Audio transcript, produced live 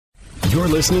You're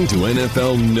listening to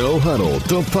NFL No Huddle,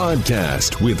 the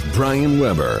podcast with Brian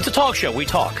Weber. It's a talk show. We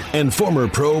talk. And former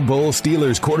Pro Bowl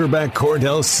Steelers quarterback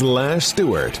Cordell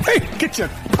Stewart. Hey, get your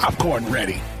popcorn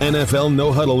ready. NFL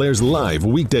No Huddle airs live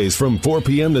weekdays from 4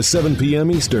 p.m. to 7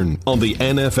 p.m. Eastern on the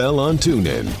NFL on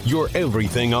TuneIn, your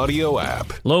everything audio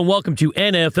app. Hello and welcome to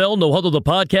NFL No Huddle, the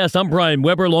podcast. I'm Brian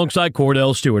Weber alongside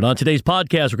Cordell Stewart. On today's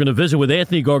podcast, we're going to visit with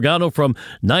Anthony Gargano from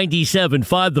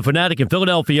 97.5 The Fanatic in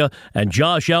Philadelphia and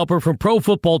Josh Alper from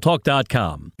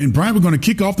ProFootballTalk.com. And Brian, we're going to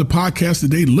kick off the podcast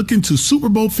today looking to Super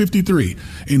Bowl 53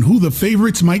 and who the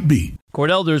favorites might be.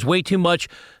 Cordell, there's way too much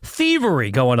thievery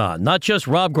going on. Not just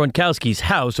Rob Gronkowski's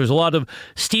house. There's a lot of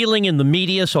stealing in the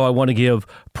media, so I want to give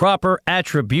proper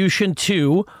attribution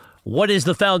to what is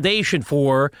the foundation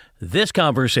for this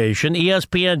conversation.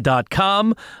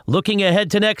 ESPN.com looking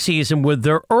ahead to next season with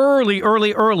their early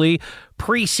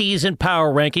preseason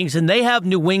power rankings, and they have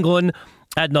New England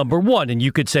at number one. And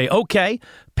you could say, okay,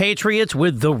 Patriots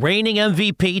with the reigning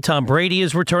MVP, Tom Brady,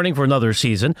 is returning for another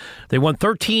season. They won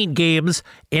 13 games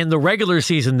in the regular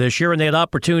season this year, and they had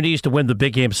opportunities to win the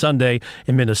big game Sunday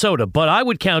in Minnesota. But I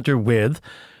would counter with,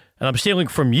 and I'm stealing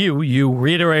from you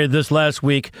reiterated this last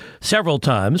week several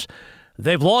times,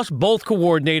 they've lost both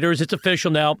coordinators. It's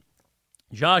official now.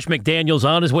 Josh McDaniels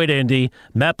on his way to Indy.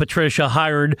 Matt Patricia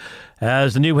hired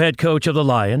as the new head coach of the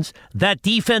Lions. That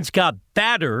defense got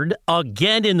battered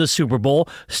again in the Super Bowl,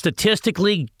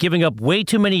 statistically giving up way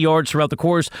too many yards throughout the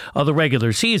course of the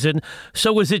regular season.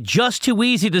 So is it just too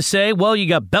easy to say, well, you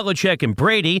got Belichick and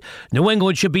Brady, New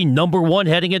England should be number one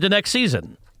heading into next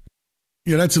season?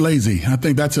 Yeah, that's lazy. I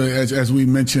think that's, as we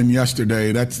mentioned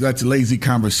yesterday, that's lazy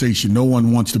conversation. No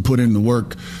one wants to put in the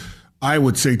work, I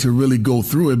would say, to really go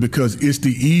through it because it's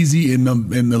the easy in the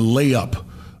layup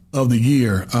of the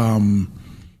year.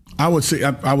 I would say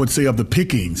of the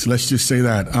pickings. Let's just say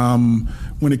that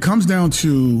when it comes down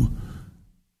to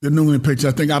the New England Patriots,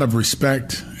 I think out of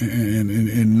respect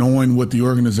and knowing what the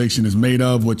organization is made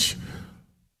of, which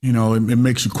it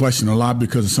makes you question a lot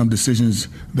because of some decisions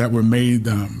that were made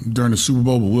during the Super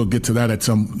Bowl. But we'll get to that at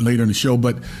some later in the show.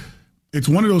 But it's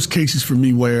one of those cases for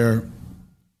me where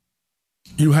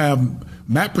you have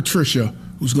Matt Patricia,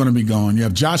 who's going to be gone. You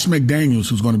have Josh McDaniels,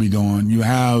 who's going to be gone. You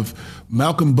have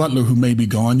Malcolm Butler, who may be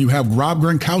gone. You have Rob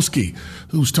Gronkowski,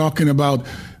 who's talking about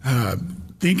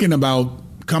thinking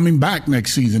about coming back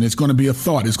next season. It's going to be a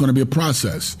thought. It's going to be a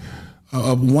process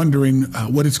of wondering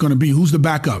what it's going to be. Who's the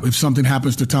backup if something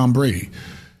happens to Tom Brady?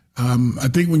 I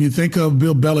think when you think of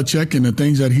Bill Belichick and the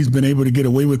things that he's been able to get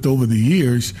away with over the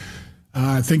years,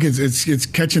 I think it's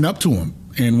catching up to him.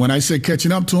 And when I say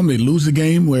catching up to them, they lose the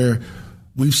game where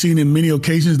we've seen in many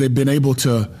occasions they've been able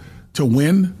to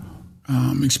win,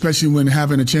 especially when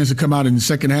having a chance to come out in the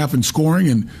second half and scoring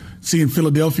and seeing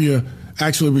Philadelphia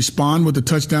actually respond with a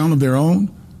touchdown of their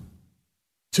own.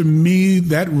 To me,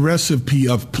 that recipe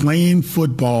of playing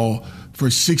football for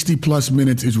 60-plus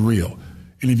minutes is real.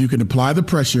 And if you can apply the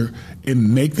pressure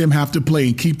and make them have to play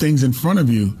and keep things in front of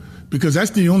you, because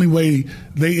that's the only way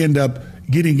they end up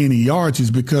getting any yards is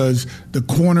because the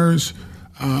corners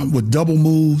with double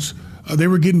moves, they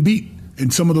were getting beat.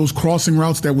 And some of those crossing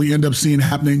routes that we end up seeing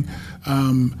happening,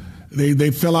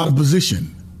 they fell out of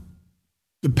position.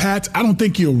 The Pats, I don't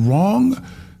think you're wrong,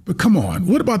 but come on.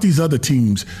 What about these other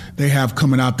teams they have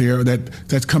coming out there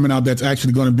that's coming out that's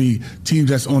actually going to be teams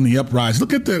that's on the uprise?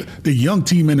 Look at the young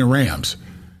team in the Rams.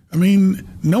 I mean,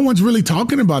 no one's really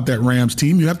talking about that Rams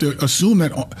team. You have to assume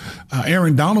that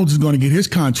Aaron Donald is going to get his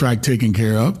contract taken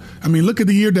care of. I mean, look at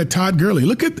the year that Todd Gurley.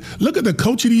 Look at the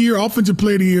coach of the year, offensive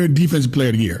player of the year, defensive player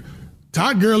of the year.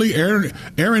 Todd Gurley,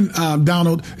 Aaron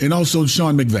Donald, and also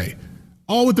Sean McVay,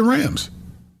 all with the Rams.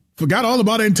 Forgot all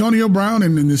about Antonio Brown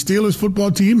and the Steelers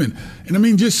football team. And I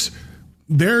mean, just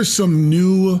there's some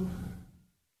new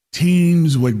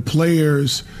teams with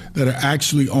players that are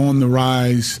actually on the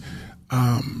rise.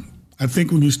 I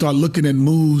think when you start looking at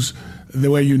moves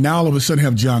the way you now all of a sudden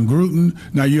have John Gruden,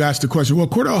 now you ask the question, well,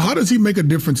 Cordell, how does he make a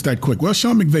difference that quick? Well,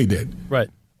 Sean McVay did. Right.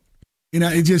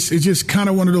 It's just kind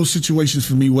of one of those situations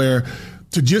for me where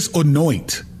to just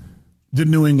anoint the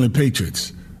New England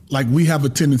Patriots like we have a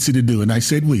tendency to do, and I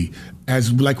said we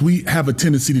have a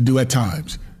tendency to do at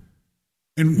times.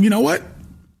 And you know what?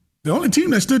 The only team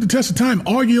that stood the test of time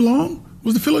all year long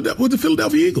was the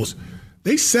Philadelphia Eagles.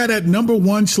 They sat at number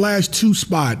 1/2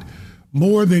 spot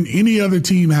more than any other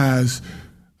team has,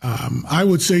 I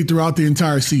would say, throughout the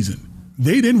entire season.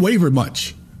 They didn't waver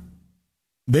much.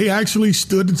 They actually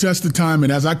stood the test of time,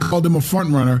 and as I called them a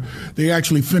front runner, they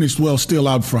actually finished well still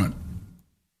out front.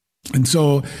 And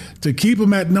so to keep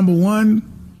them at number one,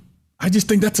 I just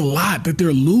think that's a lot that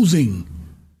they're losing.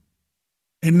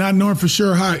 and not knowing for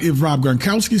sure if Rob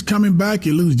Gronkowski's coming back,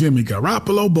 you lose Jimmy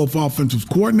Garoppolo, both offensive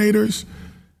coordinators.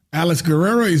 Alex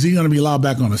Guerrero, is he going to be allowed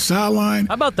back on the sideline?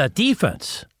 How about that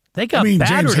defense? They got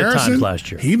battered at times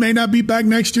last year. He may not be back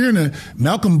next year. And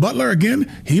Malcolm Butler, again,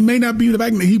 he may not be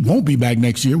back. He won't be back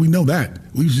next year. We know that.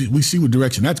 We see what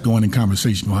direction that's going in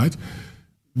conversation-wise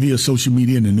via social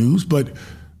media and the news. But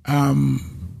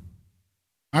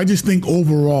I just think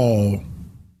overall,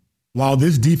 while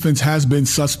this defense has been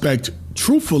suspect,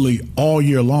 truthfully, all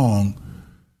year long,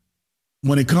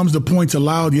 when it comes to points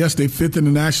allowed, yes, they fifth in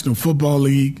the National Football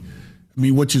League,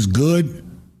 which is good.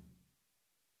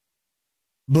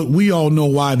 But we all know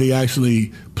why they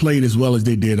actually played as well as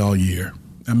they did all year.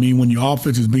 When your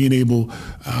offense is being able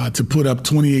to put up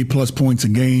 28-plus points a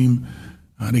game,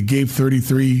 they gave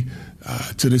 33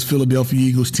 to this Philadelphia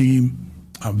Eagles team.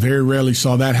 I very rarely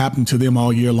saw that happen to them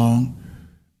all year long.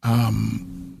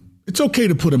 It's okay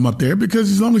to put them up there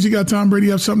because as long as you got Tom Brady,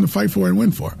 you have something to fight for and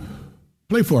win for.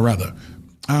 Play for, rather.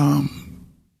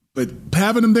 But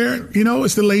having them there,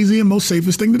 it's the lazy and most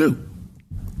safest thing to do.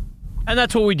 And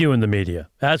that's what we do in the media,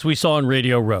 as we saw in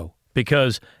Radio Row,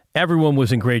 because everyone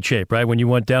was in great shape, right? When you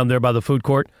went down there by the food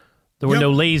court, there were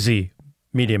no lazy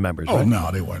media members, right? Oh, no,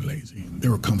 they weren't lazy. They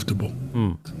were comfortable.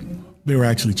 They were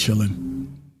actually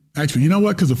chilling. Actually, you know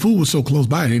what? Because the food was so close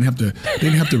by, they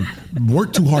didn't have to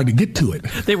work too hard to get to it.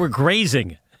 They were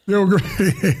grazing. They were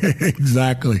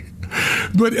exactly.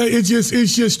 But it's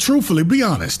just truthfully, be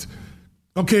honest.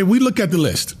 Okay, we look at the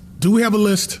list. Do we have a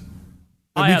list?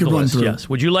 I have the list, yes.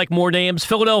 Would you like more names?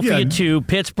 Philadelphia 2,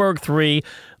 Pittsburgh 3,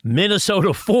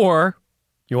 Minnesota 4.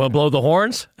 You want to blow the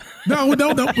horns? No, we're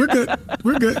good.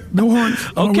 We're good. No horns.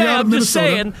 Okay, I'm just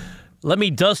saying. Let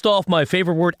me dust off my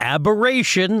favorite word,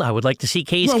 aberration. I would like to see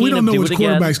Case Keenum do it again. We don't know which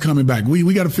quarterback's coming back.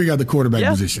 We got to figure out the quarterback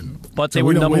position. But they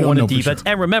were number one in defense.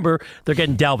 Sure. And remember, they're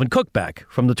getting Dalvin Cook back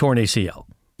from the torn ACL.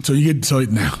 So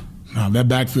now that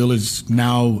backfield is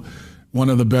now one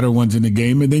of the better ones in the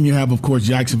game. And then you have, of course,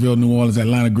 Jacksonville, New Orleans,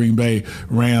 Atlanta, Green Bay,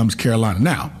 Rams, Carolina.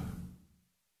 Now,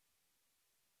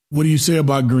 what do you say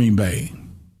about Green Bay?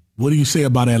 What do you say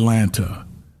about Atlanta?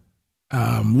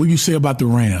 What do you say about the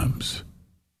Rams?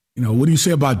 What do you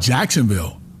say about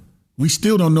Jacksonville? We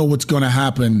still don't know what's going to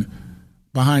happen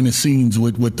behind the scenes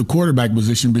with the quarterback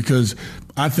position because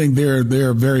I think they're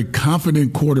a very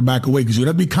confident quarterback away because you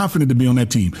have to be confident to be on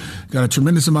that team. Got a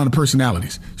tremendous amount of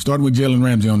personalities, starting with Jalen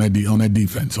Ramsey on that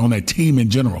defense, on that team in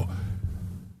general.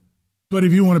 But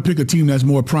if you want to pick a team that's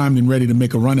more primed and ready to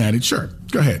make a run at it, sure,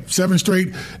 go ahead. 7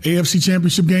 straight AFC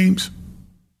Championship games.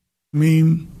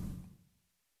 You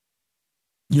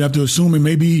have to assume it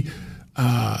may be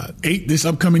 8 this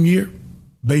upcoming year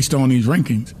based on these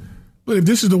rankings. But if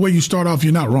this is the way you start off,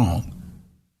 you're not wrong.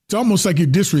 It's almost like you're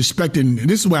disrespecting, and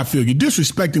this is what I feel, you're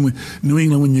disrespecting New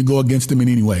England when you go against them in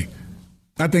any way.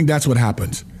 I think that's what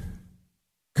happens.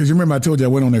 Because you remember I told you I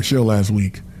went on their show last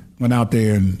week, went out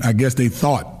there, and I guess they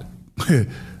thought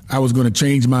I was going to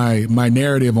change my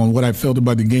narrative on what I felt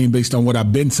about the game based on what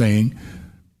I've been saying.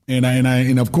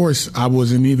 And of course, I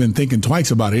wasn't even thinking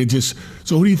twice about it.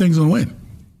 So who do you think is going to win?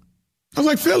 I was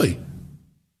like, Philly.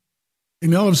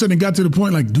 And all of a sudden it got to the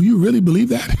point like, do you really believe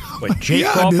that? Wait, Jake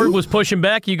Crawford was pushing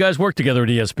back? You guys worked together at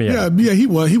ESPN. Yeah,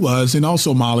 he was. And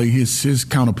also Molly, his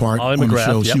counterpart on the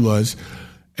show, she was.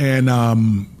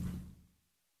 And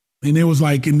it was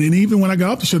like, and then even when I got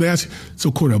off the show, they asked,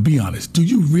 so Cordell, be honest, do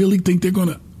you really think they're going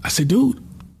to? I said, dude,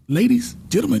 ladies,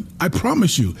 gentlemen, I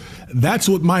promise you, that's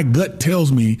what my gut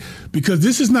tells me because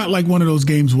this is not like one of those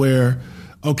games where,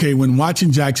 okay, when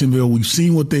watching Jacksonville, we've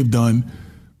seen what they've done,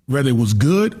 whether it was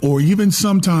good or even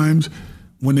sometimes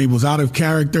when they was out of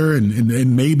character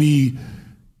and maybe,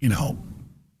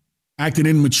 acting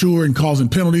immature and causing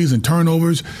penalties and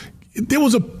turnovers. There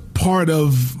was a part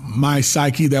of my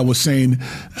psyche that was saying,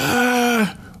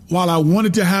 while I want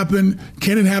it to happen,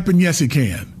 can it happen? Yes, it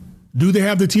can. Do they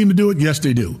have the team to do it? Yes,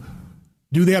 they do.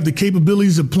 Do they have the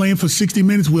capabilities of playing for 60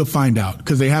 minutes? We'll find out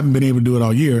because they haven't been able to do it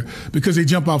all year because they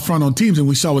jump out front on teams, and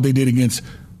we saw what they did against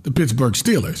the Pittsburgh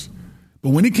Steelers.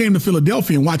 But when it came to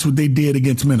Philadelphia and watch what they did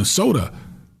against Minnesota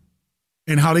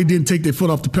and how they didn't take their foot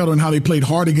off the pedal and how they played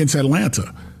hard against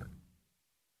Atlanta,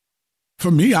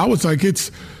 for me, I was like,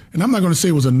 and I'm not going to say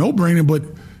it was a no-brainer, but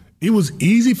it was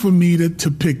easy for me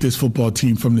to pick this football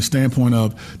team from the standpoint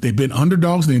of they've been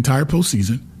underdogs the entire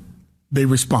postseason. They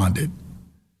responded.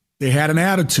 They had an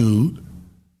attitude.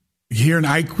 Hearing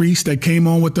Ike Reese that came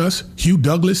on with us, Hugh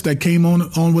Douglas that came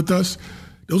on with us,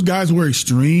 those guys were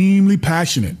extremely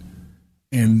passionate.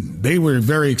 And they were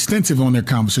very extensive on their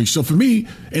conversation. So for me,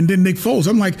 and then Nick Foles,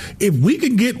 I'm like, if we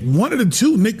can get one of the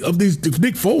two Nick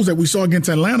Foles that we saw against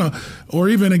Atlanta or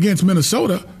even against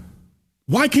Minnesota,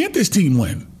 Why can't this team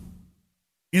win?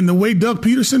 In the way Doug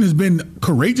Peterson has been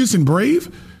courageous and brave,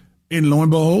 and lo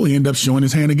and behold, he ended up showing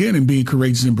his hand again and being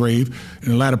courageous and brave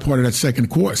in the latter part of that second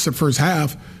quarter, first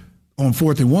half, on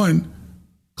 4th and 1,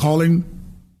 calling,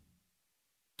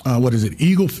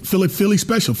 Philly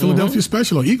special, Philadelphia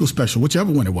special, or Eagle special,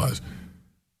 whichever one it was.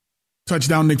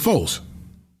 Touchdown Nick Foles.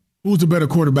 Who was the better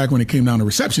quarterback when it came down to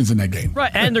receptions in that game? Right,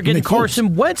 and they're getting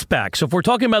Carson Wentz back. So if we're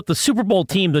talking about the Super Bowl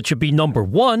team that should be number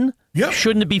one,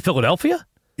 shouldn't it be Philadelphia?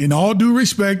 In all due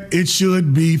respect, it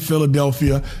should be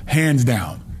Philadelphia, hands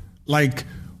down. Like,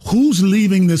 who's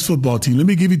leaving this football team? Let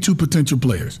me give you two potential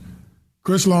players.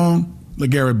 Chris Long,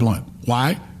 LeGarrette Blount.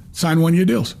 Why? Sign one-year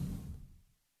deals.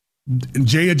 And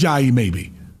Jay Ajayi,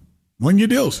 maybe. One-year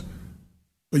deals.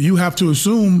 But you have to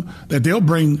assume that they'll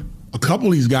bring a couple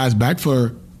of these guys back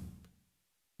for,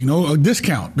 a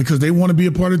discount because they want to be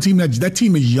a part of the team. That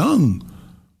team is young.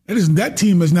 That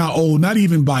team is not old, not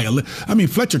even by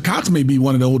Fletcher Cox may be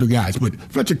one of the older guys, but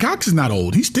Fletcher Cox is not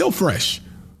old. He's still fresh.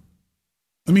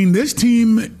 This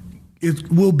team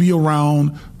will be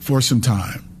around for some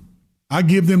time. I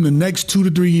give them the next 2 to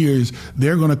 3 years,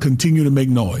 they're going to continue to make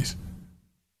noise.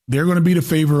 They're going to be the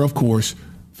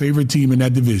favorite team in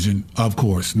that division, of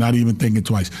course, not even thinking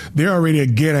twice. They're already a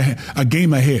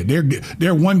game ahead.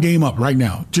 They're one game up right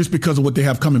now just because of what they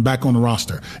have coming back on the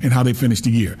roster and how they finished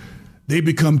the year. They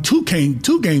become two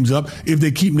games up if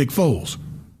they keep Nick Foles.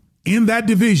 In that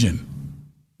division,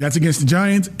 that's against the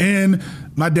Giants and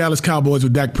my Dallas Cowboys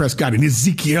with Dak Prescott and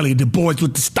Ezekiel Elliott, the boys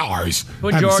with the stars.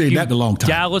 I haven't said that in a long time.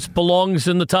 Dallas belongs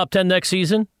in the top 10 next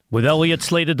season with Elliott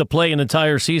slated to play an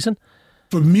entire season?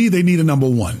 For me, they need a number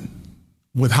one.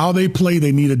 With how they play,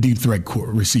 they need a deep threat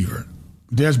receiver.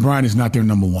 Dez Bryant is not their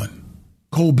number one.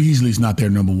 Cole Beasley is not their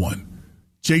number one.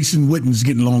 Jason Witten's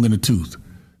getting long in the tooth.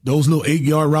 Those little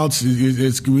 8-yard routes,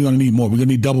 we're going to need more. We're going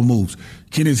to need double moves.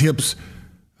 Can his hips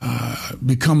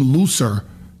become looser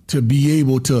to be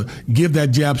able to give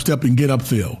that jab step and get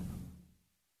upfield?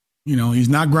 He's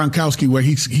not Gronkowski where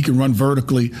he can run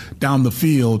vertically down the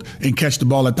field and catch the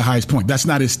ball at the highest point. That's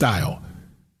not his style.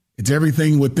 It's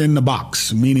everything within the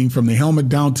box, meaning from the helmet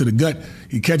down to the gut.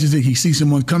 He catches it. He sees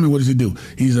someone coming. What does he do?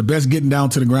 He's the best getting down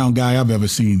to the ground guy I've ever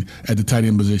seen at the tight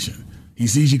end position. He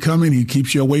sees you coming. He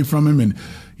keeps you away from him. And,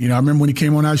 I remember when he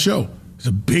came on our show. He's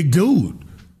a big dude.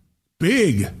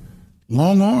 Big.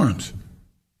 Long arms.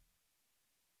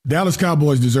 Dallas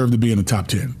Cowboys deserve to be in the top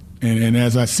 10. And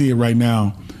as I see it right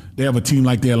now, they have a team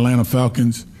like the Atlanta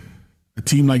Falcons, a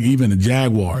team like even the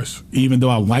Jaguars, even though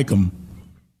I like them.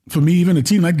 For me, even a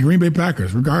team like the Green Bay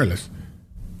Packers, regardless.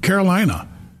 Carolina.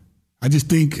 I just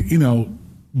think,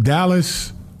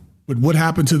 Dallas, with what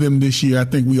happened to them this year, I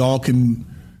think we all can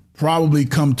probably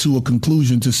come to a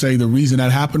conclusion to say the reason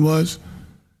that happened was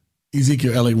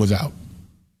Ezekiel Elliott was out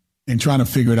and trying to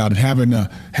figure it out and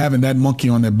having that monkey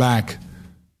on their back,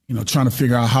 trying to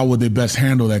figure out how would they best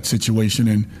handle that situation.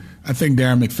 And I think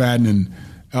Darren McFadden and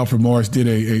Alfred Morris did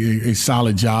a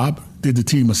solid job, did the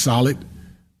team a solid.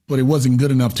 But it wasn't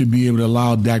good enough to be able to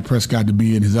allow Dak Prescott to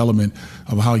be in his element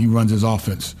of how he runs his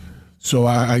offense. So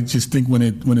I just think when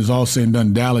it's all said and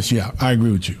done, Dallas, I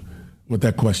agree with you with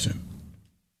that question.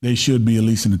 They should be at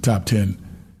least in the top 10.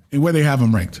 And where they have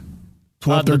them ranked?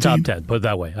 12, 13? The top 10, put it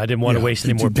that way. I didn't want to waste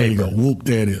any more paper. There you go. Whoop,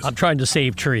 there it is. I'm trying to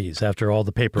save trees after all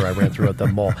the paper I ran through at the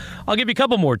mall. I'll give you a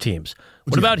couple more teams.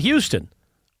 What about Houston?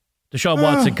 Deshaun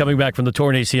Watson coming back from the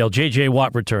torn ACL. J.J.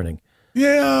 Watt returning.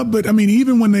 Yeah, but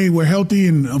even when they were healthy,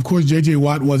 and of course J.J.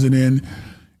 Watt wasn't in,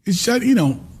 it's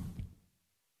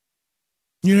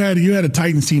you had a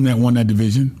Titans team that won that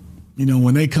division.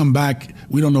 When they come back,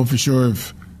 we don't know for sure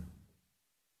if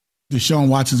Deshaun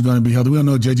Watson's going to be healthy. We don't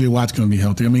know if J.J. Watt's going to be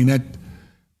healthy.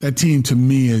 That team to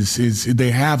me is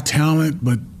they have talent,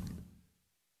 but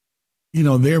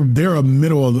they're a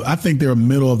middle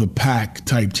of the pack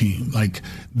type team. Like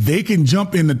they can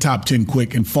jump in the top 10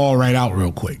 quick and fall right out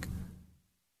real quick.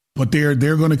 But they're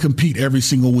going to compete every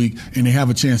single week, and they have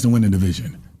a chance to win the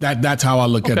division. That's how I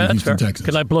look at the Houston Texans.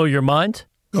 Can I blow your mind?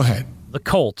 Go ahead. The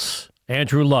Colts,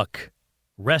 Andrew Luck,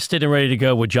 rested and ready to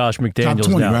go with Josh McDaniels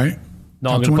top 20, now. Right?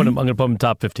 No, I'm going to put him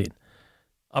top 15.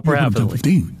 Upper half of the league.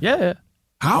 15? Yeah.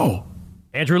 How?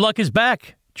 Andrew Luck is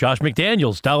back. Josh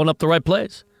McDaniels dialing up the right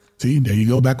plays. See, there you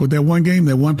go, back with that one game,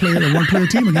 that one player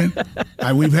team again.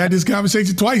 We've had this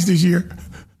conversation twice this year.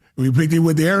 We picked it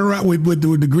with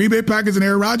the Green Bay Packers and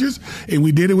Aaron Rodgers, and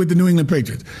we did it with the New England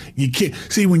Patriots. You can't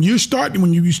see when you start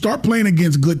playing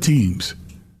against good teams,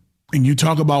 and you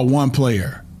talk about one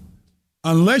player,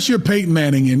 unless you're Peyton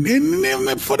Manning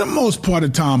and for the most part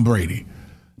of Tom Brady,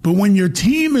 but when your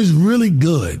team is really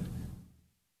good,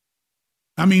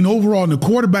 overall, the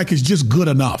quarterback is just good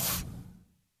enough.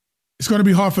 it's going to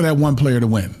be hard for that one player to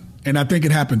win. And I think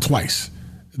it happened twice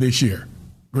this year.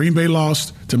 Green Bay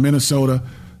lost to Minnesota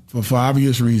for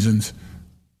obvious reasons.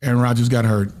 Aaron Rodgers got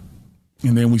hurt.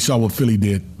 And then we saw what Philly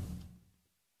did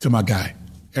to my guy,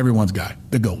 everyone's guy,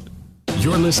 the GOAT.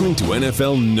 You're listening to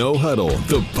NFL No Huddle,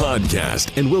 the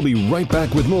podcast, and we'll be right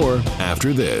back with more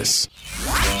after this.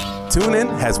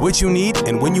 TuneIn has what you need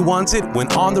and when you want it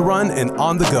when on the run and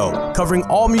on the go, covering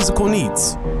all musical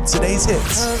needs. Today's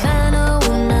hits,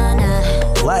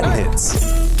 Latin hits,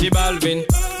 Balvin,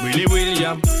 Willie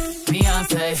William,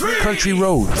 Beyonce, country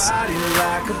roads,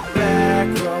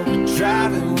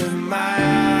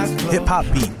 hip-hop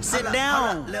beats. Sit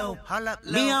down,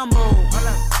 be humble,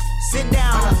 sit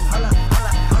down.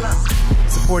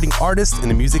 Supporting artists and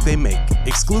the music they make,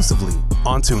 exclusively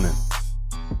on TuneIn.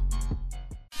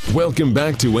 Welcome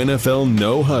back to NFL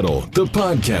No Huddle, the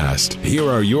podcast. Here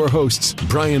are your hosts,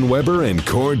 Brian Weber and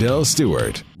Cordell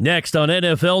Stewart. Next on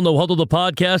NFL No Huddle, the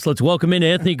podcast, let's welcome in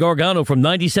Anthony Gargano from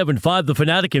 97.5 The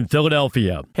Fanatic in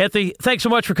Philadelphia. Anthony, thanks so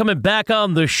much for coming back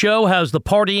on the show. Has the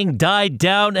partying died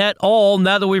down at all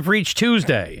now that we've reached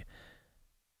Tuesday?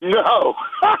 No.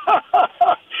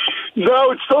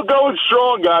 No, it's still going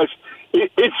strong, guys.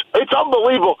 It's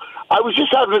unbelievable. I was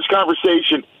just having this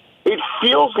conversation. It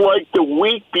feels like the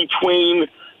week between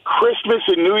Christmas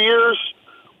and New Year's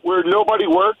where nobody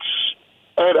works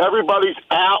and everybody's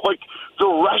out. Like, the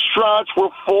restaurants were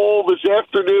full this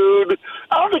afternoon.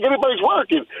 I don't think anybody's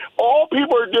working. All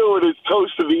people are doing is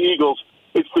toast to the Eagles.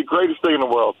 It's the greatest thing in the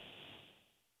world.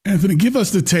 Anthony, give us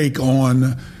the take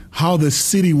on how the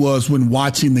city was when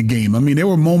watching the game. I mean, there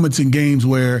were moments in games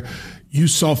where you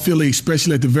saw Philly,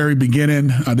 especially at the very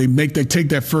beginning. They take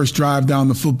that first drive down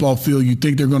the football field. You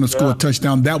think they're going to score a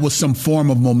touchdown. That was some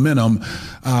form of momentum,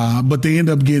 but they end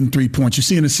up getting 3 points. You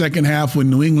see in the second half when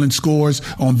New England scores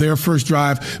on their first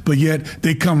drive, but yet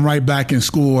they come right back and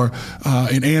score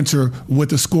and answer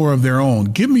with a score of their own.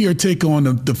 Give me your take on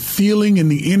the feeling and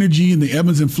the energy and the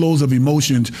ebbs and flows of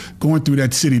emotions going through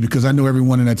that city, because I know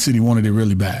everyone in that city wanted it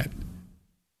really bad.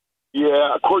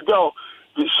 Yeah, Cordell,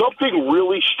 something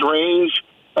really strange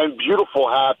and beautiful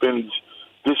happened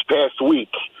this past week.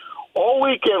 All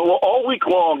week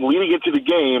long, leading into the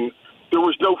game, there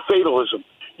was no fatalism.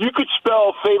 You could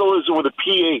spell fatalism with a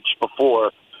PH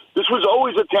before. This was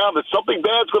always a town that something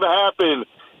bad's going to happen.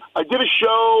 I did a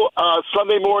show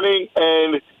Sunday morning,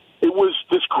 and it was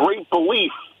this great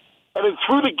belief. And then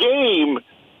through the game,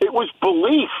 it was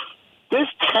belief. This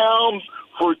town,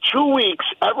 for 2 weeks,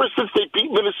 ever since they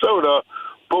beat Minnesota,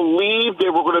 believed they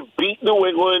were going to beat New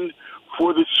England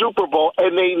for the Super Bowl,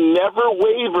 and they never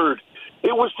wavered.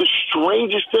 It was the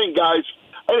strangest thing, guys,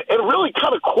 and really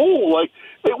kind of cool. Like,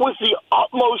 it was the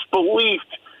utmost belief.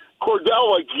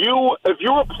 Cordell, like if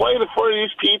you were playing in front of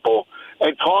these people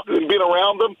and talking and being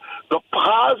around them, the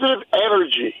positive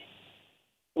energy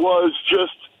was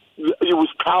just, it was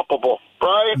palpable.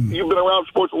 Brian, you've been around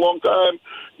sports a long time.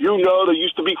 You know there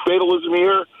used to be fatalism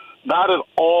here. Not at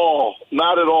all.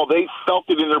 Not at all. They felt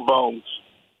it in their bones.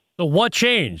 So what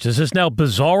changed? Is this now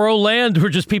Bizarro land, or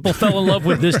just people fell in love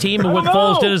with this team and what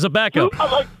Foles did as a backup?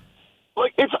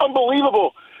 Like it's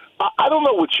unbelievable. I don't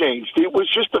know what changed. It was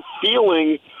just a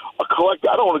feeling, a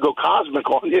collective. I don't want to go cosmic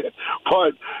on you,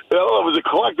 but it was a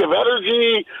collective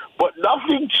energy. But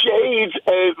nothing changed,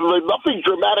 and nothing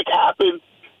dramatic happened.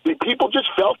 People just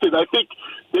felt it. I think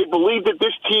they believed that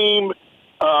this team.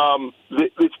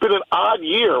 It's been an odd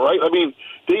year, right? I mean,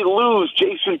 they lose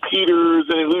Jason Peters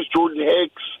and they lose Jordan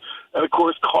Hicks and, of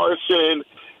course, Carson.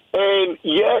 And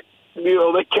yet,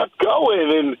 they kept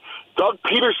going. And Doug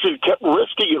Peterson kept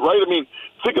risking it, right? I mean,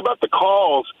 think about the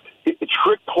calls. A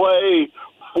trick play,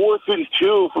 4th and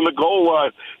 2 from the goal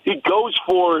line. He goes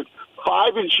for it,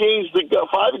 5 and change to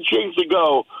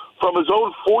go from his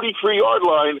own 43-yard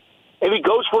line. And he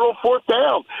goes for it on 4th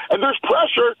down. And there's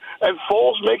pressure, and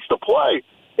Foles makes the play.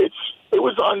 It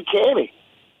was uncanny.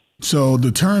 So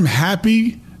the term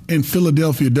happy and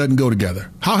Philadelphia doesn't go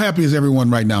together. How happy is everyone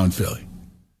right now in Philly?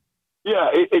 Yeah,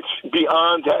 it's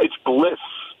beyond that. It's bliss.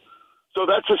 So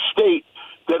that's a state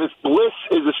that is bliss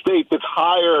is a state that's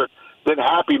higher than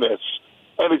happiness.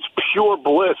 And it's pure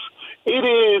bliss. It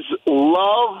is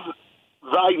love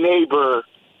thy neighbor.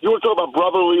 You want to talk about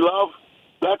brotherly love?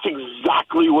 That's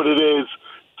exactly what it is,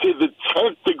 to the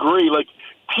 10th degree. Like,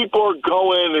 people are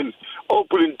going and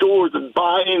opening doors and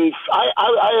buying. I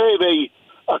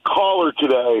had a caller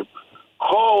today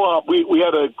call up. We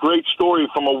had a great story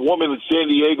from a woman in San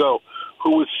Diego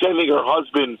who was sending her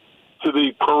husband to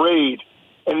the parade.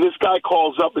 And this guy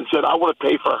calls up and said, I want to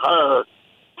pay for her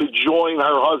to join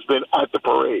her husband at the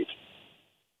parade.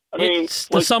 It's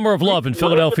the summer of love in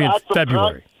Philadelphia in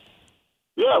February.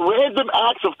 Yeah, random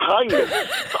acts of kindness.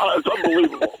 It's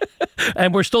unbelievable.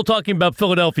 And we're still talking about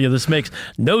Philadelphia. This makes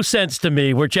no sense to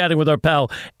me. We're chatting with our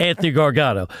pal, Anthony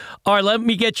Gargano. All right, let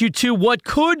me get you to what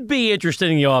could be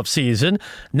interesting in the offseason.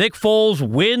 Nick Foles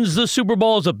wins the Super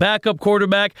Bowl as a backup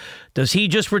quarterback. Does he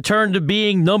just return to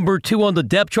being number 2 on the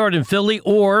depth chart in Philly,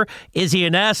 or is he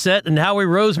an asset and Howie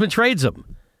Roseman trades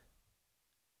him?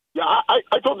 Yeah,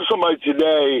 I talked to somebody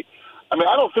today. I mean,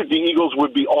 I don't think the Eagles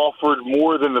would be offered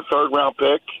more than the third-round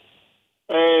pick.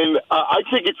 And I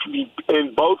think it's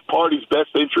in both parties' best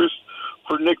interest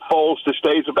for Nick Foles to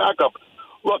stay as a backup.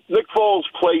 Look, Nick Foles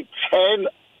played 10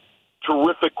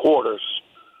 terrific quarters.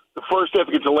 The first half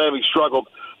against Atlanta, he struggled,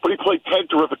 but he played 10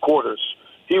 terrific quarters.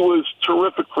 He was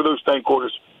terrific for those 10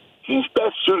 quarters. He's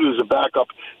best suited as a backup.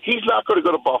 He's not going to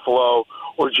go to Buffalo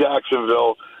or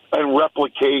Jacksonville and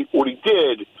replicate what he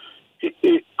did.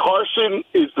 Carson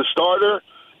is the starter,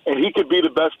 and he could be the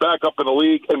best backup in the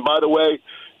league. And by the way,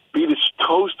 be the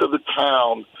toast of the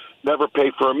town. Never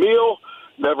pay for a meal,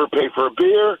 never pay for a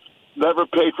beer, never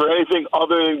pay for anything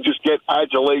other than just get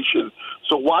adulation.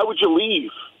 So why would you leave?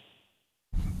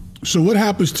 So what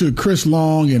happens to Chris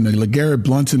Long and the LeGarrette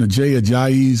Blunts and the Jay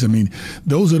Ajayis? I mean,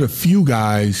 those are the few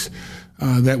guys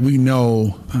that we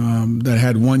know that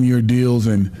had one-year deals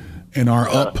and are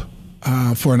up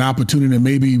for an opportunity to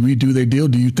maybe redo their deal.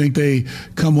 Do you think they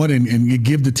come on and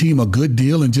give the team a good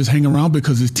deal and just hang around?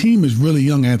 Because his team is really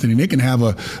young, Anthony. They can have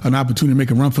an opportunity to make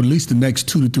a run for at least the next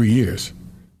 2 to 3 years.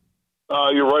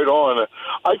 You're right on.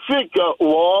 I think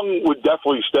Long would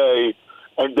definitely stay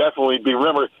and definitely be.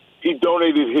 Remember, he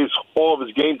donated all of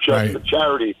his game checks to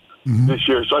charity this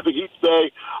year. So I think he'd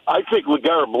stay. I think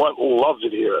LeGarrette Blount loves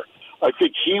it here. I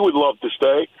think he would love to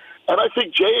stay. And I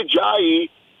think Jay Ajayi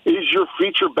is your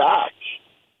feature back.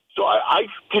 So I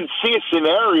can see a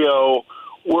scenario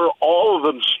where all of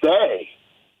them stay.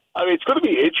 I mean, it's going to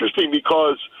be interesting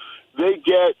because they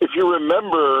get, if you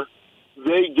remember,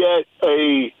 they get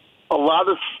a lot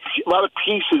of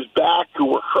pieces back who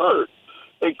were hurt,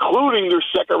 including their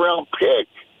second-round pick,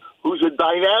 who's a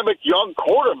dynamic young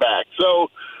quarterback. So,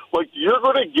 like, they're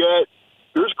going to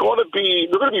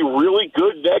be really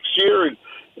good next year, and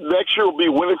next year will be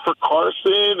winning for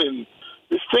Carson, and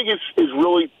this thing is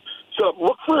really – so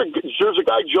look for – there's a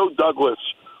guy, Joe Douglas,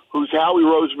 who's Howie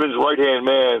Roseman's right-hand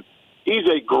man. He's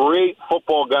a great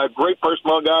football guy, great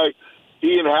personnel guy.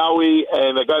 He and Howie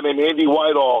and a guy named Andy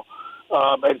Whitehall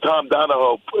and Tom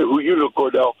Donahoe, who you know,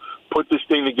 Cordell, put this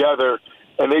thing together,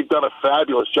 and they've done a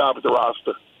fabulous job with the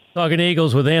roster. Talking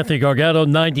Eagles with Anthony Gargano,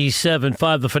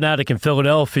 97.5 The Fanatic in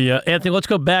Philadelphia. Anthony, let's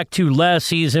go back to last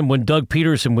season when Doug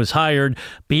Peterson was hired.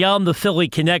 Beyond the Philly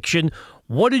connection,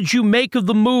 what did you make of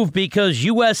the move? Because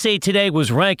USA Today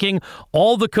was ranking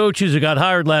all the coaches who got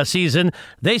hired last season.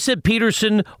 They said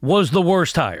Peterson was the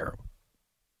worst hire.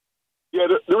 Yeah,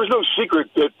 there was no secret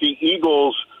that the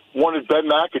Eagles wanted Ben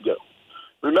McAdoo.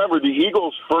 Remember, the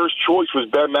Eagles' first choice was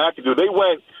Ben McAdoo. They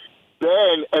went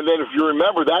then, and then if you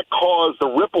remember, that caused a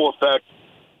ripple effect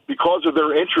because of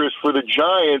their interest for the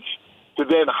Giants to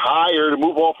then hire, to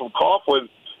move on from Coughlin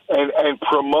and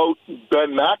promote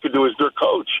Ben McAdoo as their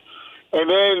coach. And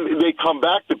then they come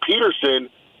back to Peterson,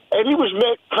 and he was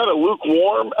met kind of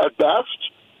lukewarm at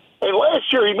best. And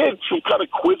last year he made some kind of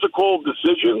quizzical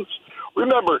decisions.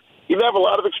 Remember, he didn't have a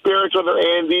lot of experience under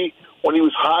Andy. When he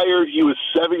was hired, he was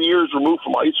 7 years removed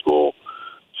from high school.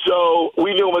 So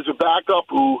we knew him as a backup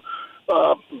who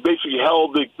basically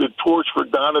held the torch for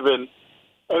Donovan.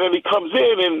 And then he comes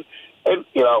in and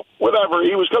you know, whatever.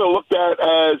 He was kind of looked at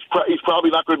as he's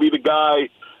probably not going to be the guy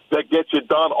that gets it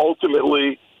done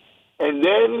ultimately. And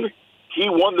then he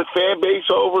won the fan base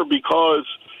over because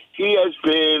he has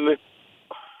been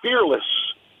fearless,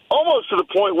 almost to the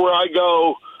point where I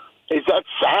go, is that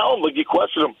sound? Like, you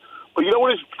question him. But you know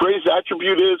what his greatest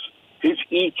attribute is? His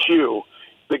EQ.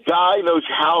 The guy knows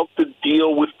how to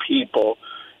deal with people.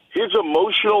 His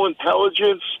emotional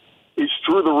intelligence is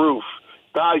through the roof.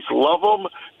 Guys love him.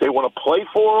 They want to play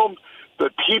for him.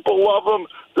 The people love him.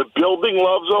 The building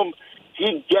loves him.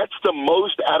 He gets the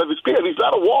most out of his players. He's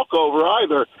not a walkover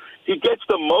either. He gets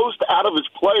the most out of his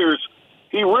players.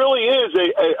 He really is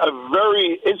a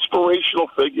very inspirational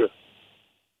figure.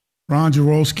 Ron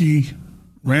Jaworski,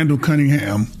 Randall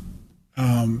Cunningham,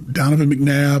 Donovan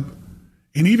McNabb,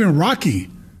 and even Rocky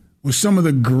were some of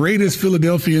the greatest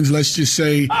Philadelphians, let's just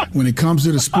say, when it comes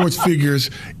to the sports figures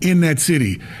in that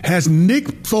city. Has Nick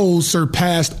Foles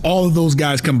surpassed all of those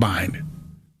guys combined?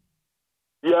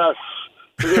 Yes.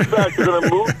 In fact, they're going to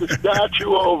move the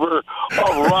statue over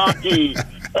of Rocky,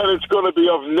 and it's going to be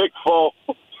of Nick Foles.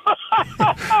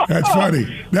 That's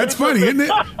funny. That's funny, isn't it?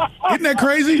 Isn't that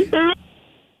crazy?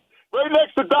 Right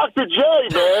next to Dr. J,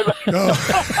 man.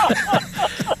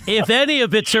 If any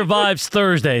of it survives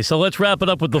Thursday, so let's wrap it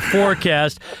up with the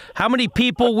forecast. How many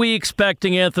people we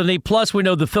expecting, Anthony? Plus, we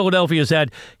know the Philadelphia's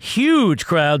had huge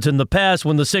crowds in the past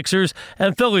when the Sixers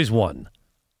and Phillies won.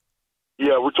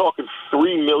 Yeah, we're talking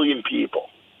 3 million people.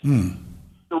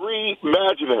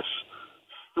 Imagine this.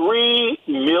 3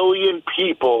 million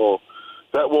people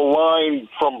that will line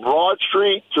from Broad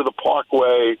Street to the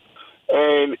Parkway,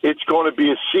 and it's going to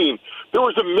be a scene. There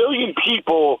was 1 million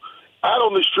people out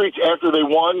on the streets after they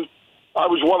won. I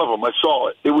was one of them. I saw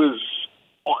it. It was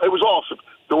awesome.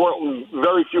 There weren't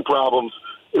very few problems.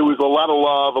 It was a lot of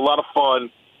love, a lot of fun.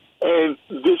 And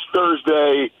this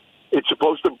Thursday, it's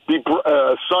supposed to be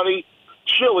sunny,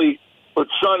 chilly, but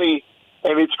sunny,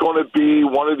 and it's going to be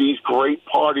one of these great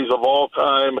parties of all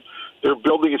time. They're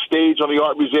building a stage on the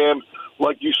Art Museum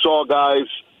like you saw, guys,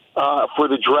 for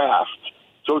the draft.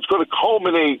 So it's going to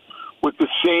culminate with the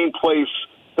same place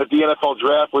that the NFL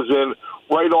draft was in,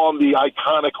 right on the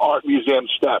iconic Art Museum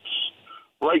steps,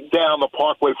 right down the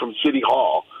Parkway from City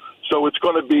Hall. So it's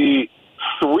going to be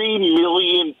 3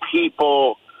 million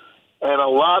people and a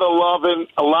lot of loving,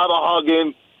 a lot of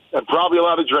hugging, and probably a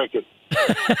lot of drinking.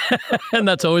 And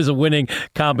that's always a winning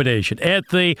combination.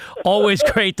 Anthony, always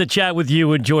great to chat with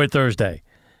you. Enjoy Thursday.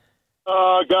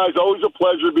 Guys, always a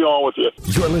pleasure to be on with you.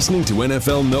 You're listening to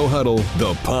NFL No Huddle,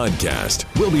 the podcast.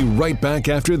 We'll be right back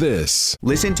after this.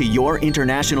 Listen to your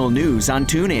international news on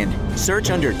TuneIn.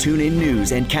 Search under TuneIn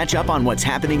News and catch up on what's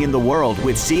happening in the world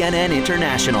with CNN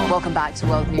International. Welcome back to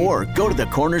World News. Or go to the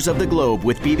corners of the globe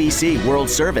with BBC World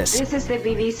Service. This is the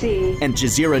BBC. And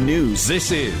Jazeera News.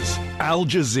 This is Al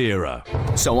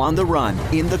Jazeera. So on the run,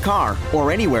 in the car,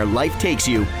 or anywhere life takes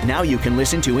you, now you can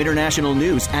listen to international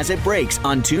news as it breaks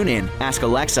on TuneIn. Ask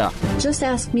Alexa. Just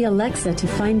ask me, Alexa, to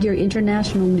find your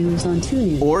international news on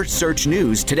TuneIn. Or search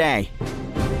news today.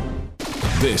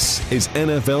 This is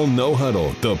NFL No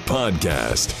Huddle, the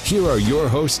podcast. Here are your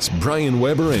hosts, Brian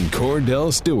Weber and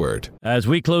Cordell Stewart. As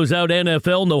we close out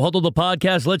NFL No Huddle, the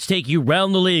podcast, let's take you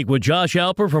round the league with Josh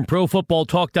Alper from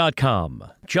ProFootballTalk.com.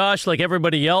 Josh, like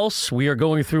everybody else, we are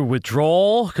going through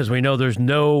withdrawal because we know there's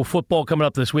no football coming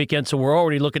up this weekend, so we're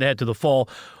already looking ahead to the fall.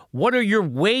 What are your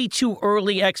way too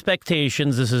early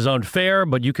expectations? This is unfair,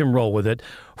 but you can roll with it.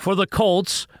 For the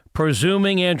Colts,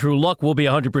 presuming Andrew Luck will be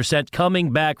 100%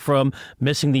 coming back from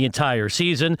missing the entire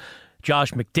season.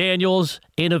 Josh McDaniels,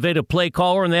 innovative play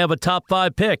caller, and they have a top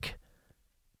 5 pick.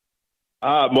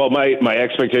 Well, my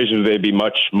expectations, they'd be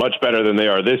much better than they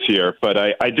are this year. But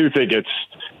I do think it's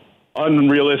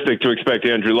unrealistic to expect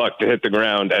Andrew Luck to hit the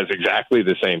ground as exactly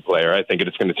the same player. I think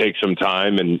it's going to take some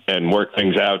time and work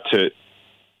things out to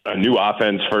a new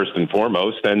offense first and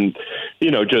foremost, and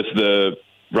just the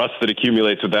rust that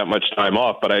accumulates with that much time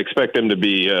off. But I expect them to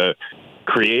be a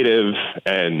creative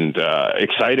and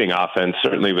exciting offense,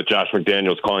 certainly with Josh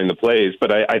McDaniels calling the plays.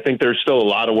 But I think there's still a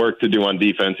lot of work to do on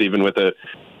defense, even with a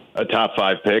top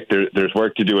 5 pick. There's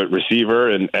work to do at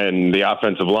receiver and the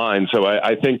offensive line. So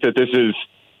I think that this is,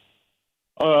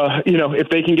 if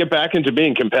they can get back into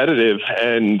being competitive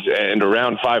and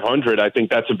around 500, I think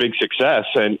that's a big success.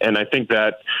 And I think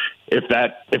that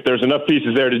if there's enough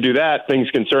pieces there to do that,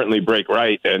 things can certainly break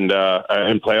right and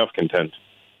playoff content.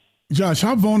 Josh,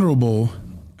 how vulnerable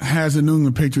has the New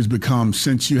England Patriots become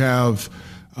since you have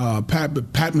Pat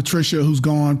Patricia, who's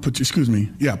gone?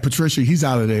 Patricia, he's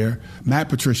out of there. Matt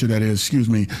Patricia, that is,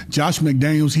 Josh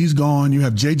McDaniels, he's gone. You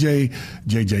have JJ.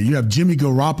 You have Jimmy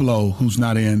Garoppolo, who's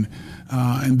not in.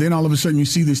 And then all of a sudden you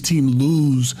see this team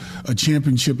lose a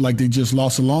championship like they just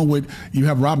lost, along with you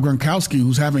have Rob Gronkowski,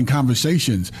 who's having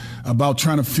conversations about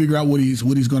trying to figure out what he's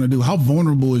going to do. How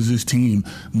vulnerable is this team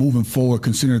moving forward,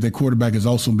 considering their quarterback is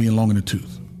also being long in the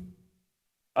tooth?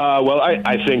 Well,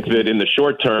 I think that in the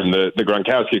short term, the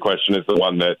Gronkowski question is the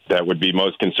one that would be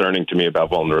most concerning to me about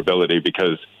vulnerability,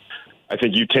 because I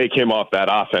think you take him off that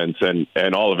offense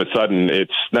and all of a sudden this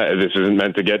isn't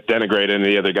meant to get denigrated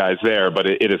any other guys there, but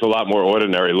it is a lot more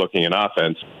ordinary looking in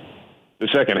offense. The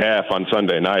second half on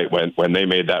Sunday night when they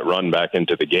made that run back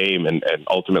into the game and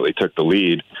ultimately took the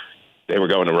lead, they were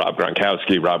going to Rob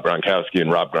Gronkowski, and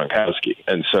Rob Gronkowski.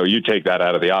 And so you take that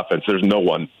out of the offense, there's no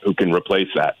one who can replace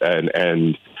that.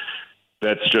 And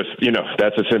that's just,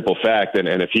 that's a simple fact. And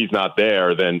if he's not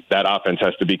there, then that offense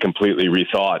has to be completely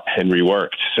rethought and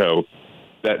reworked. So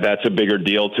that's a bigger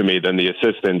deal to me than the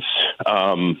assistants.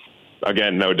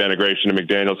 Again, no denigration to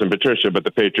McDaniels and Patricia, but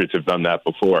the Patriots have done that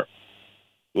before.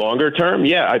 Longer term,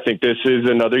 I think this is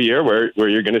another year where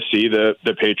you're going to see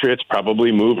the Patriots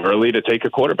probably move early to take a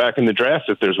quarterback in the draft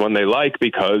if there's one they like,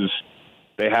 because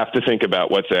they have to think about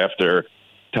what's after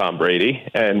Tom Brady,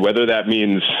 and whether that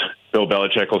means Bill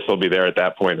Belichick will still be there at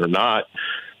that point or not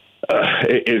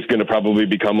is going to probably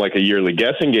become like a yearly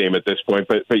guessing game at this point.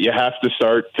 But you have to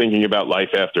start thinking about life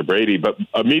after Brady. But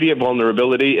immediate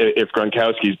vulnerability, if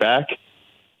Gronkowski's back,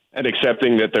 and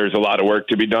accepting that there's a lot of work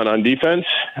to be done on defense,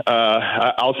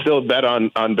 I'll still bet on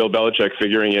Bill Belichick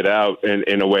figuring it out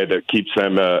in a way that keeps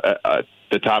them at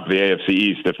the top of the AFC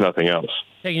East, if nothing else.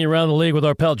 Taking you around the league with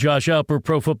our pal Josh Alper,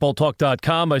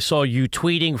 ProFootballTalk.com. I saw you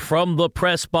tweeting from the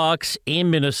press box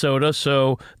in Minnesota.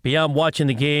 So beyond watching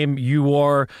the game, you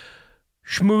are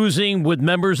schmoozing with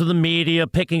members of the media,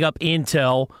 picking up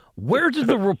intel. Where did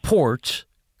the reports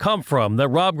come from that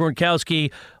Rob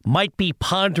Gronkowski might be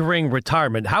pondering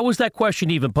retirement? How was that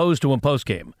question even posed to him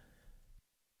post-game?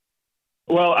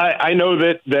 Well, I know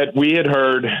that we had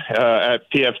heard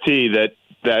at PFT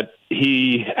that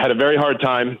he had a very hard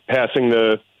time passing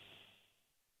the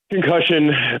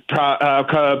concussion,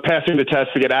 passing the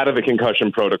test to get out of the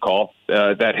concussion protocol.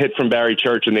 That hit from Barry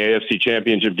Church in the AFC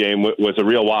Championship game was a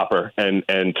real whopper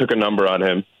and took a number on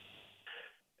him.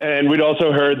 And we'd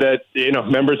also heard that,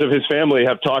 members of his family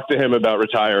have talked to him about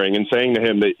retiring and saying to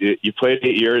him that you played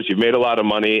 8 years, you've made a lot of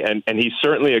money, and he's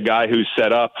certainly a guy who's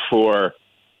set up for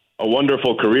a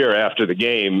wonderful career after the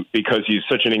game because he's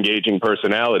such an engaging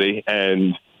personality.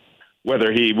 And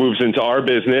whether he moves into our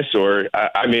business or,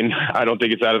 I don't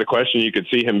think it's out of the question. You could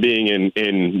see him being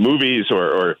in movies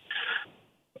or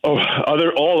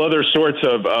all other sorts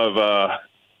of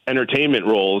entertainment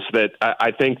roles that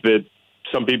I think that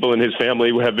some people in his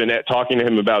family have been talking to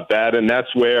him about that. And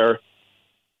that's where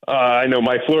I know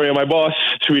Mike Florio, my boss,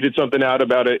 tweeted something out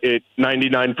about it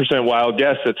 99% wild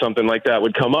guess that something like that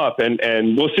would come up.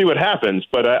 And we'll see what happens.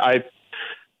 But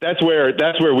that's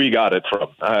where we got it from.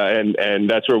 And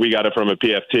that's where we got it from at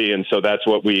PFT. And so that's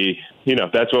what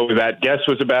that's what that guess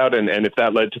was about. And if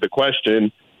that led to the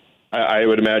question, I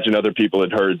would imagine other people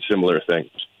had heard similar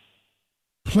things.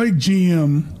 Play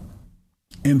GM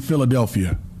in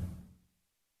Philadelphia.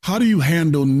 How do you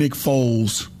handle Nick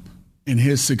Foles and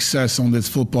his success on this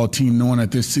football team, knowing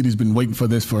that this city's been waiting for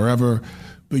this forever,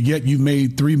 but yet you've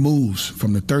made 3 moves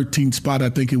from the 13th spot, I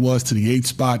think it was, to the 8th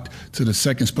spot, to the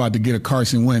 2nd spot to get a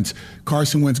Carson Wentz.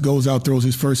 Carson Wentz goes out, throws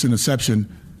his first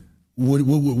interception.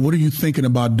 What are you thinking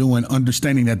about doing,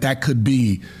 understanding that could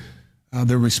be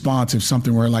the response if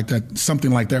something like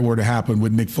that were to happen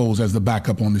with Nick Foles as the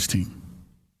backup on this team?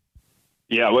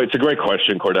 Yeah, well, it's a great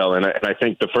question, Cordell, and I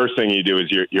think the first thing you do is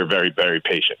you're very, very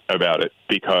patient about it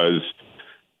because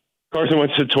Carson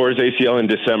Wentz tore his ACL in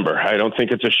December. I don't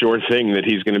think it's a sure thing that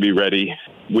he's going to be ready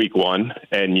week 1,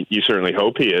 and you certainly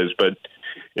hope he is. But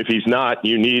if he's not,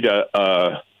 you need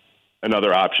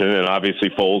another option, and obviously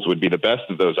Foles would be the best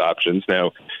of those options.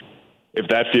 Now, if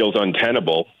that feels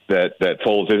untenable, that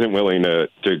Foles isn't willing to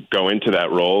go into that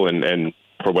role and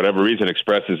for whatever reason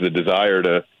expresses the desire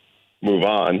to move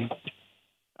on,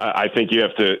 I think you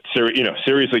have to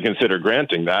seriously consider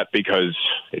granting that because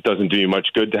it doesn't do you much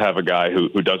good to have a guy who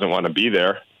doesn't want to be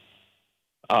there.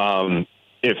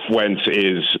 If Wentz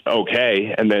is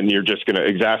okay, and then you're just going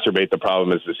to exacerbate the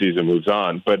problem as the season moves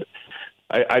on. But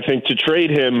I think to trade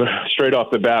him straight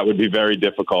off the bat would be very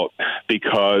difficult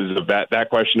because of that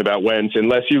question about Wentz,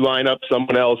 unless you line up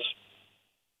someone else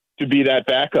to be that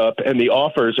backup, and the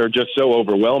offers are just so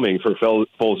overwhelming for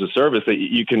Foles' service that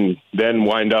you can then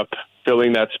wind up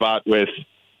filling that spot with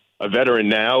a veteran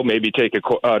now, maybe take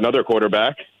another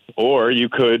quarterback, or you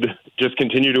could just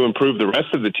continue to improve the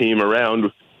rest of the team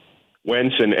around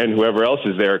Wentz and whoever else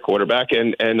is there at quarterback.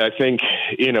 And I think,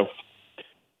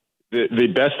 the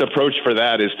best approach for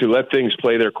that is to let things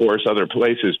play their course other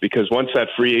places, because once that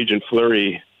free agent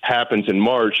flurry happens in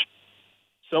March,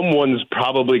 someone's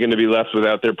probably going to be left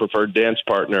without their preferred dance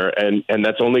partner, and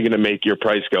that's only going to make your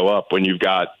price go up when you've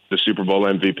got the Super Bowl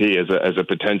MVP as a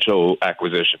potential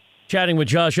acquisition. Chatting with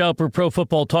Josh Alper,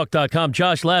 ProFootballTalk.com.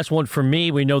 Josh, last one for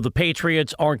me. We know the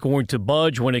Patriots aren't going to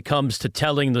budge when it comes to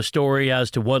telling the story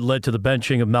as to what led to the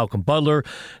benching of Malcolm Butler.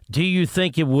 Do you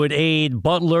think it would aid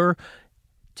Butler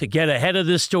to get ahead of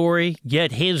this story,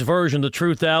 get his version of the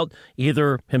truth out,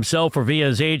 either himself or via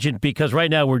his agent? Because right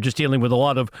now we're just dealing with a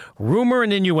lot of rumor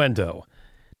and innuendo.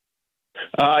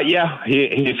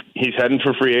 He's heading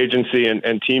for free agency,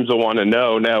 and teams will want to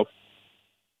know. Now,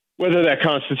 whether that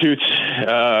constitutes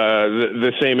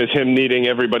the same as him needing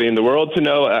everybody in the world to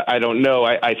know, I don't know.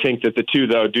 I think that the two,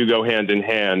 though, do go hand in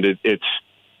hand. It's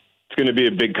going to be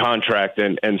a big contract,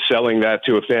 and selling that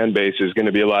to a fan base is going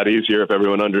to be a lot easier if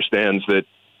everyone understands that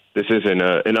this isn't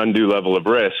an undue level of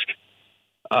risk.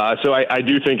 So I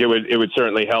do think it would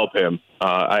certainly help him.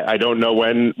 I don't know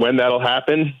when that'll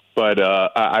happen, but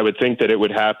I would think that it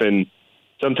would happen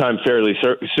sometime fairly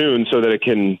soon so that it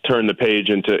can turn the page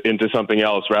into something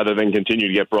else rather than continue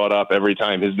to get brought up every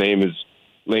time his name is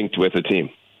linked with a team.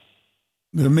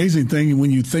 The amazing thing, when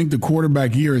you think the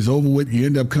quarterback year is over with, you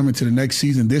end up coming to the next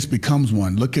season, this becomes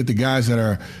one. Look at the guys that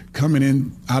are coming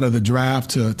in out of the draft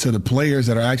to the players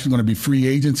that are actually going to be free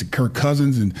agents, Kirk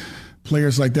Cousins and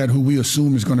players like that who we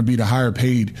assume is going to be the higher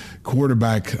paid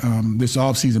quarterback this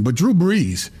offseason. But Drew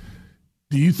Brees,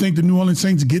 do you think the New Orleans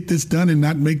Saints get this done and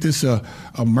not make this a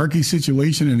murky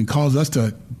situation and cause us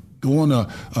to go on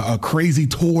a crazy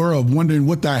tour of wondering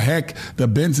what the heck the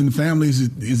Benson family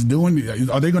is doing?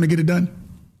 Are they going to get it done?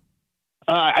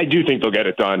 I do think they'll get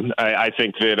it done. I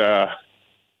think that,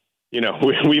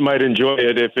 we might enjoy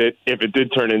it if it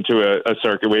did turn into a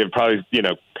circuit. We have probably,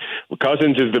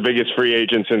 Cousins is the biggest free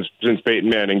agent since Peyton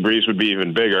Manning. Brees would be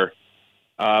even bigger.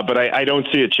 But I don't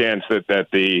see a chance that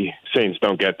the Saints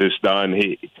don't get this done.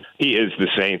 He is the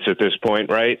Saints at this point,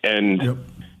 right? And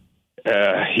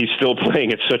he's still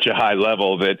playing at such a high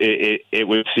level that it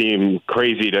would seem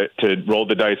crazy to roll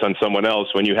the dice on someone else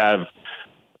when you have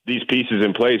these pieces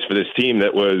in place for this team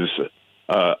that was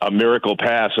a miracle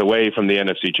pass away from the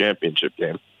NFC Championship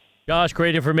game. Josh,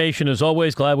 great information as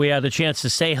always. Glad we had a chance to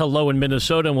say hello in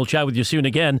Minnesota, and we'll chat with you soon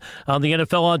again on the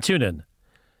NFL on TuneIn.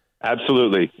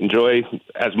 Absolutely. Enjoy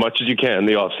as much as you can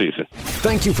the offseason.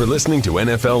 Thank you for listening to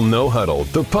NFL No Huddle,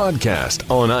 the podcast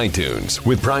on iTunes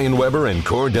with Brian Weber and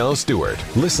Cordell Stewart.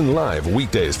 Listen live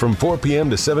weekdays from 4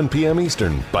 p.m. to 7 p.m.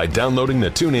 Eastern by downloading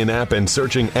the TuneIn app and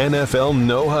searching NFL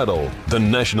No Huddle. The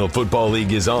National Football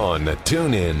League is on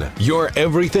TuneIn, your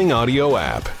everything audio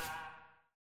app.